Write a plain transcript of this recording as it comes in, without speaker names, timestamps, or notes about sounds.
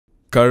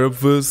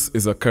CaribVerSe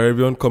is a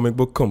Caribbean comic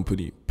book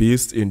company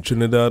based in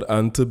Trinidad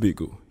and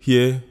Tobago.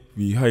 Here,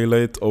 we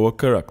highlight our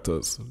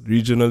characters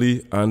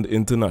regionally and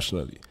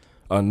internationally.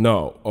 And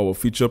now, our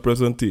feature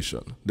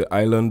presentation, The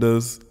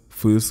Islanders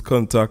First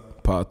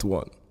Contact Part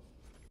 1.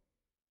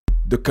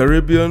 The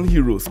Caribbean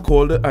heroes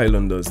called the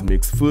Islanders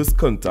makes first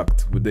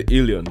contact with the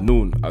alien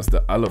known as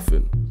the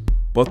ALAFIN.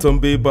 Bottom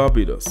Bay,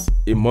 Barbados,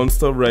 a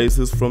monster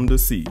rises from the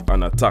sea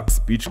and attacks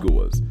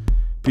beachgoers.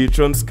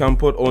 Patrons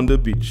scampered on the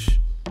beach,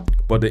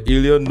 but the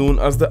alien known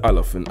as the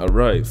ALAFIN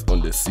arrives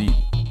on the scene.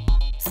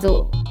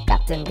 So,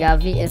 Captain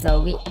Garvey is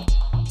awake,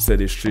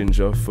 said a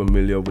stranger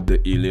familiar with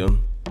the alien.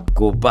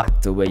 Go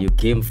back to where you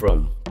came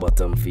from,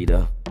 bottom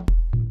feeder.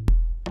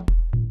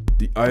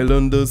 The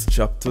Islanders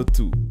Chapter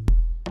 2.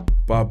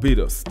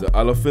 Barbados, the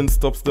ALAFIN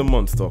stops the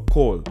monster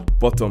called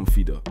Bottom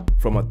Feeder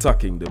from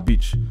attacking the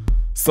beach.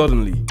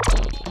 Suddenly,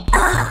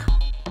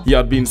 he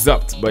had been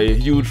zapped by a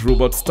huge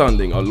robot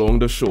standing along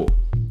the shore.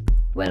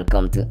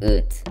 Welcome to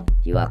Earth.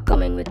 You are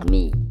coming with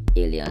me,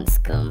 alien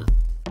scum.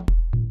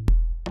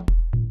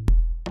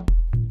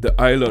 The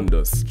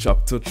Islanders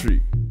Chapter 3.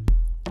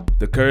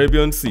 The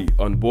Caribbean Sea,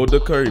 on board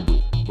the Caribou,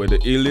 where the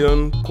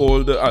alien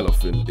called the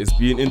ALAFIN is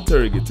being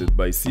interrogated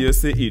by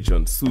CSA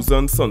agents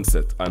Susan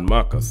Sunset and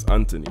Marcus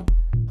Anthony.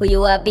 Who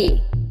you are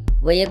be?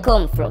 Where you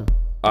come from?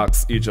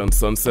 Asked Agent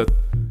Sunset.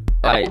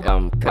 I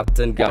am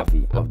Captain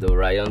Garvey of the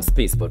Orion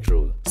Space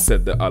Patrol,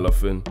 said the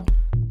ALAFIN.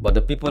 But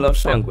the people of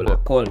Shangri-La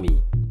call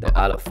me the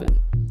ALAFIN.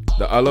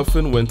 The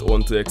ALAFIN went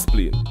on to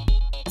explain.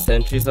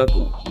 Centuries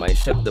ago, my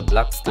ship the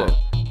Black Storm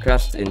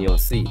crashed in your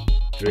sea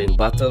during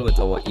battle with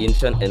our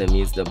ancient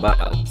enemies the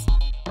Baals.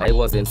 I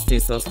was in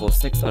stasis for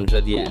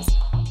 600 years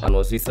and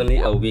was recently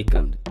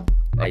awakened.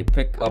 I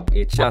picked up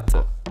a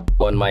chatter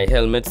on my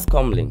helmet's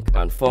comlink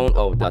and found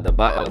out that the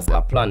Baals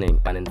are planning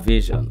an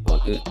invasion on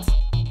Earth.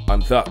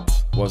 And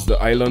that was the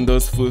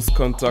Islanders First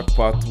Contact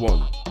Part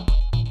 1.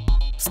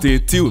 Stay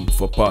tuned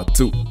for Part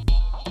 2.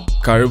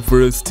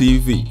 CaribVerSe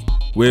TV,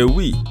 where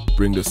we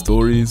bring the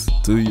stories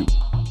to you.